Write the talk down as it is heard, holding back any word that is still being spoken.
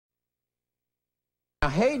Now,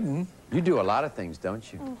 Hayden, you do a lot of things,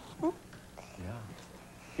 don't you? Mm-hmm. Yeah.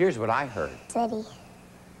 Here's what I heard. City.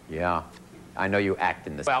 Yeah. I know you act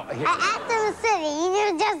in the... Well, I act in the city.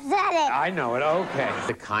 You just said it. I know it. Okay.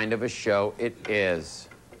 The kind of a show it is.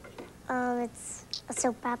 It's a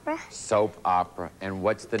soap opera. Soap opera. And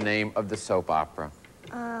what's the name of the soap opera?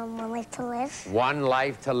 One Life to Live. One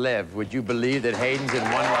Life to Live. Would you believe that Hayden's in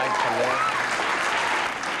One Life to Live?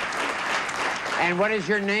 And what is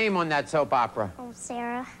your name on that soap opera?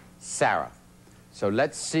 Sarah. Sarah. So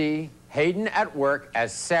let's see Hayden at work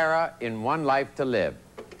as Sarah in One Life to Live.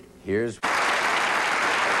 Here's...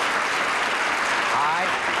 Hi.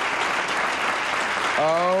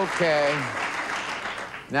 Okay.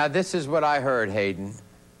 Now, this is what I heard, Hayden.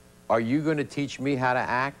 Are you going to teach me how to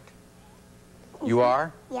act? You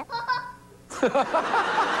are? Yep.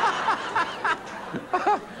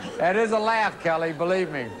 That is a laugh, Kelly, believe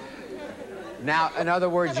me. Now, in other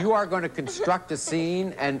words, you are going to construct a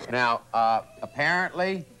scene, and now,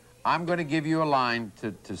 apparently, I'm going to give you a line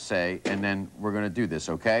to say, and then we're going to do this,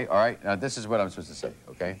 okay? All right? Now, this is what I'm supposed to say,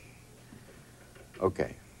 okay?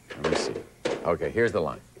 Okay, let me see. Okay, here's the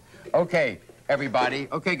line. Okay, everybody.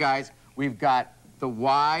 Okay, guys, we've got the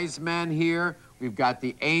wise men here. We've got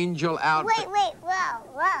the angel out. Wait, whoa.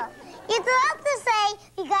 You're supposed to say,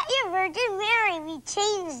 you got your Virgin Mary. We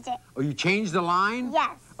changed it. Oh, you changed the line?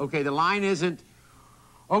 Yes. Okay, the line isn't...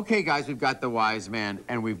 Okay, guys, we've got the wise man,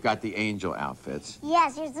 and we've got the angel outfits.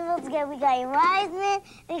 Yes, you're supposed to go, we got your wise man,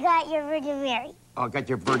 we got your Virgin Mary. Oh, got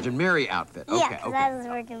your Virgin Mary outfit. Okay, yeah, okay. that was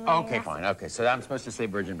Virgin Mary. Okay, fine. Okay, so I'm supposed to say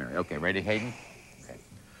Virgin Mary. Okay, ready, Hayden? Okay.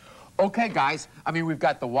 Okay, guys. I mean, we've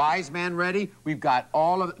got the wise man ready. We've got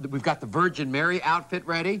we've got the Virgin Mary outfit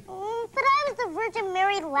ready. But I was the Virgin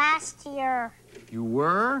Mary last year. You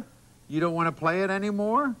were? You don't want to play it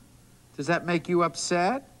anymore? Does that make you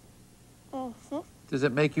upset? Mm-hmm. Does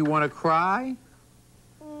it make you want to cry?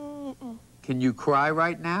 Mm-mm. Can you cry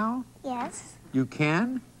right now? Yes. You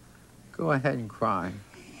can? Go ahead and cry.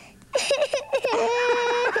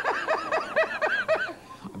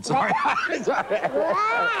 I'm sorry. I'm sorry.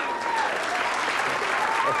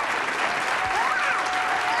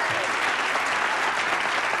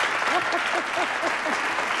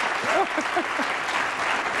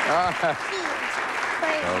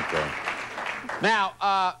 Okay. Now,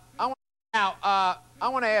 I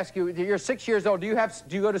want to ask you. You're 6 years old. Do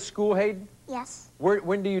you go to school, Hayden? Yes.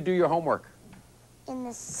 When do you do your homework?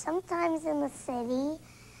 Sometimes in the city,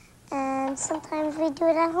 and sometimes we do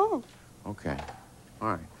it at home. Okay.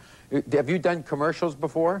 All right. Have you done commercials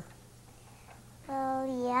before?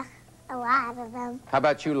 Oh, yeah. A lot of them. How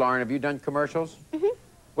about you, Lauren? Have you done commercials? Mm-hmm.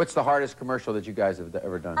 What's the hardest commercial that you guys have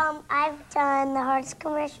ever done? I've done, the hardest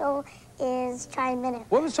commercial is Tri-Minute.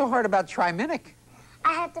 What was so hard about Tri-Minute?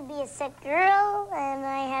 I had to be a sick girl, and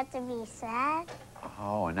I had to be sad.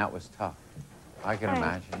 Oh, and that was tough. I can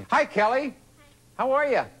imagine. Hi, Kelly. How are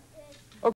you?